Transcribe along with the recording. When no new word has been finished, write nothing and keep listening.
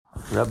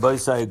Rabbi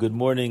Isai, good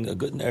morning, a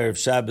good Erev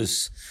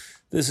Shabbos.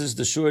 This is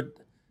the short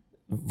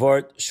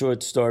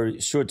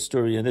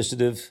story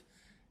initiative,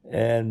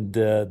 and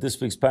this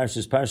week's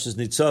Parshas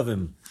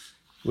Nitsavim.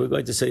 We're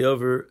going to say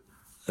over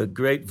a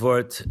great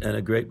Vort and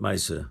a great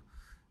Maisa.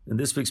 In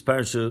this week's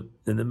Parsha,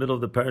 in the middle of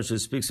the Parsha, it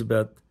speaks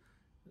about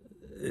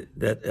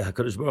that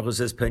HaKadosh Baruch Hu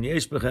says, "Pen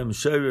yesh bechem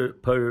shoyer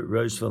par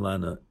rosh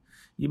v'lana."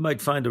 You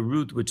might find a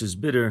root which is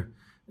bitter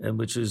and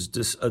which is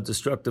a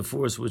destructive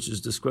force, which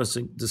is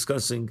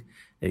discussing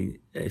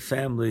a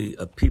family,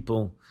 a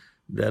people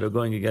that are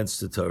going against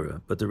the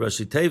Torah. But the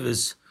Rashi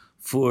Tevis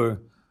for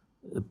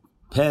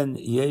Pen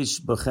Yesh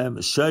Bechem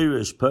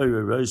Shirish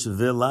Pera Rosh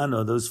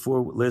Vilano, those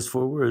last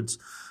four words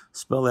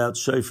spell out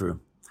shofar.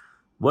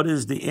 What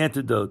is the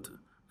antidote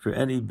for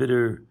any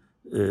bitter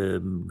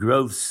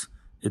growths?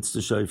 It's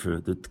the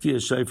shofar. The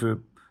Tkiya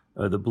shofar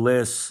are the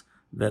blasts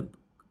that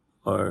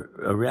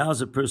arouse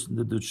a person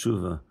to do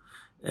tshuva.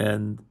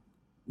 And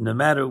no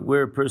matter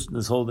where a person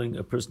is holding,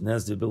 a person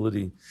has the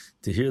ability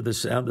to hear the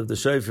sound of the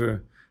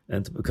shofar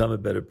and to become a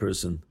better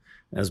person.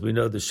 As we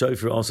know, the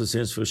shofar also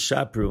stands for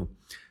shapru,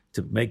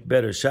 to make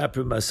better.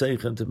 Shapru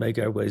maseichem, to make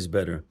our ways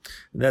better.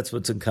 And that's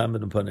what's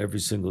incumbent upon every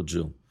single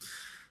Jew.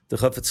 The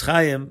Chafetz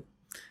Chaim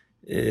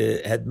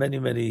had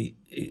many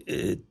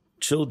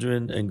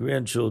children and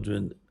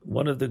grandchildren.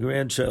 One of the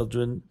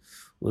grandchildren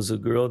was a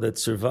girl that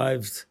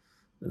survived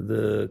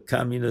the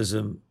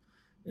communism,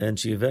 and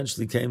she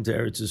eventually came to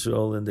Eretz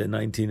Yisrael in the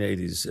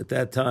 1980s. At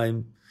that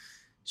time,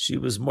 she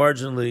was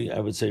marginally, I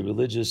would say,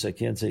 religious. I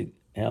can't say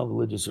how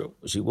religious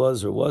she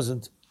was or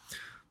wasn't,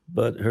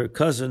 but her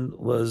cousin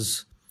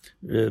was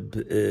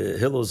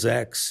Hillel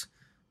Zaks,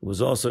 who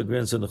was also a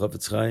grandson of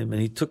Chafetz Chaim,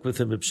 and he took with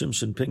him Reb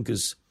Shimshon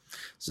Pinkus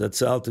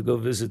Zatzal to go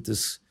visit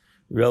this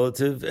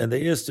relative, and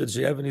they asked her, "Do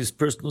you have any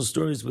personal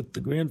stories with the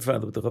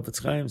grandfather, with the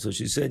Chafetz Chaim?" So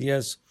she said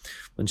yes.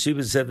 When she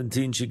was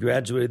 17, she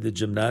graduated the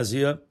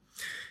gymnasia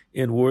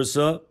in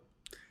Warsaw,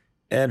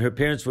 and her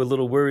parents were a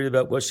little worried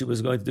about what she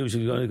was going to do. She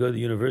was going to go to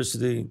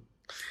university,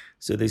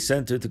 so they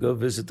sent her to go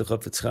visit the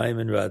Chafetz Chaim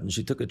in Radin.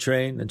 She took a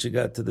train, and she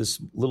got to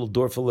this little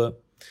dorfela.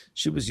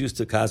 She was used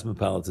to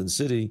cosmopolitan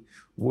city,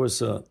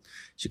 Warsaw.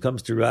 She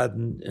comes to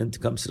Radin and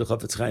comes to the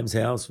Chafetz Chaim's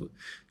house.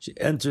 She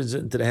enters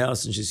into the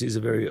house, and she sees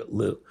a very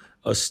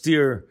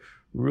austere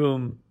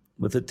room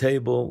with a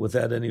table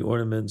without any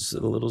ornaments, a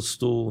little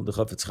stool. The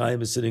Chafetz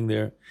Chaim is sitting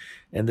there,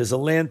 and there's a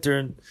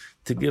lantern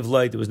to give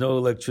light. There was no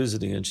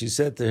electricity, and she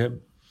said to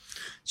him,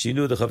 she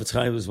knew the Chafetz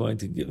Chaim was going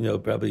to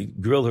probably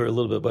grill her a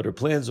little bit about her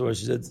plans, or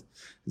she said,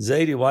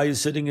 "Zaidi, why are you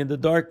sitting in the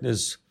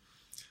darkness?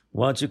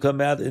 Why don't you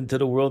come out into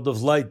the world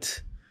of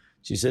light?"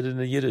 She said in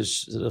the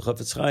Yiddish. So the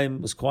Chafetz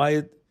Chaim was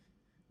quiet,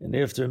 and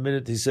after a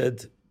minute he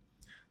said,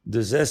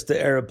 "Does the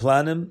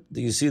aeroplanem?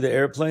 Do you see the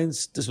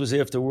airplanes?" This was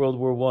after World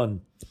War I.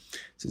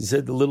 So he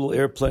said, the little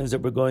airplanes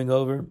that were going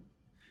over.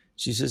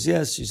 She says,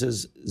 yes. She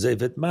says, "Ze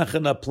vet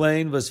machen a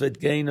plane, was vet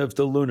gain of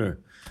the lunar."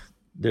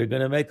 They're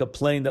going to make a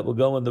plane that will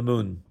go on the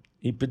moon.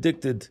 He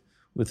predicted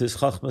with his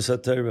Chachmas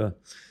HaTorah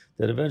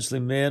that eventually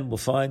man will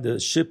find a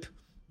ship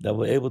that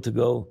will be able to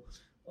go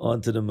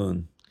onto the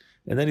moon.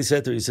 And then he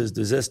said to her, he says,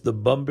 "Does the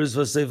bombers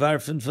was they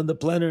warfen from the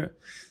planner?"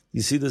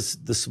 You see the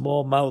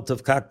small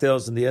Molotov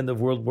cocktails in the end of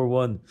World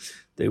War I.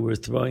 They were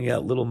throwing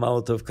out little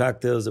Molotov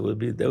cocktails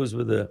those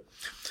were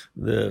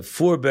the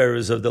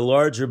forebearers of the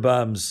larger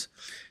bombs.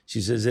 She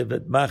says, "If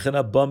it machen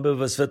a bombe,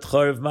 was wird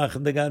chorv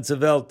machen the ganze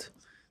Welt."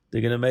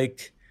 They're going to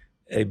make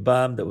a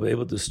bomb that will be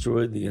able to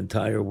destroy the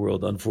entire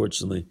world.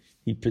 Unfortunately,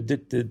 he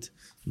predicted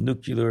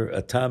nuclear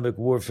atomic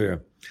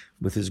warfare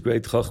with his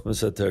great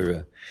Chachmas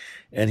HaTorah.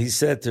 And he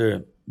said to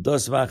her,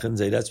 "Das machen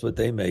sie," that's what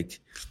they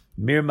make.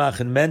 "Mir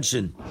machen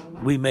Menschen,"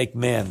 we make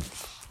man.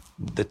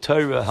 The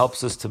Torah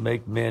helps us to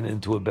make man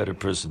into a better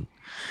person.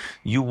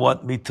 "You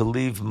want me to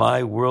leave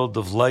my world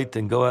of light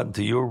and go out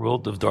into your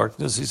world of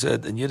darkness," he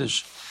said in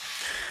Yiddish.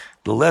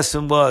 The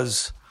lesson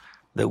was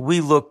that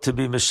we look to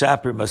be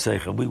Meshaper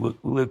Masechem. We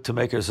look to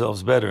make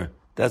ourselves better.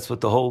 That's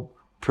what the whole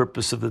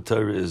purpose of the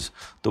Torah is.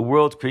 The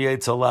world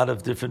creates a lot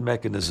of different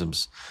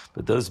mechanisms,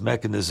 but those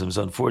mechanisms,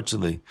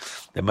 unfortunately,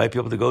 they might be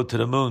able to go to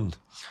the moon,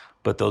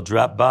 but they'll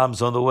drop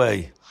bombs on the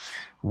way.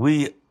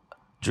 We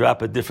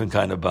drop a different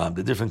kind of bomb.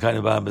 The different kind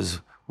of bomb is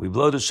we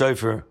blow the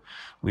shofar,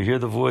 we hear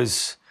the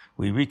voice,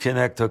 we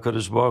reconnect to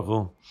HaKadosh Baruch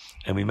Hu,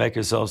 and we make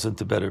ourselves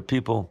into better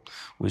people.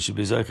 We should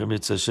be Zocher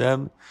Mitzvah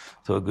Hashem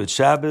to a good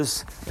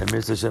Shabbos, and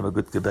Mitzvah Hashem a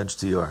good Gebench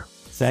to Yor.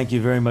 Thank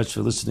you very much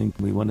for listening.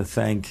 We want to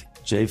thank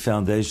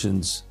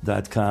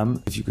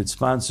jfoundations.com. If you could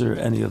sponsor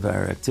any of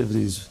our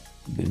activities,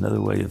 it'd be another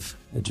way of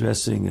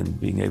addressing and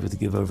being able to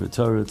give over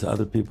Torah to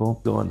other people.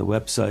 Go on the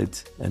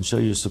website and show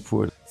your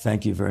support.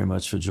 Thank you very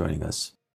much for joining us.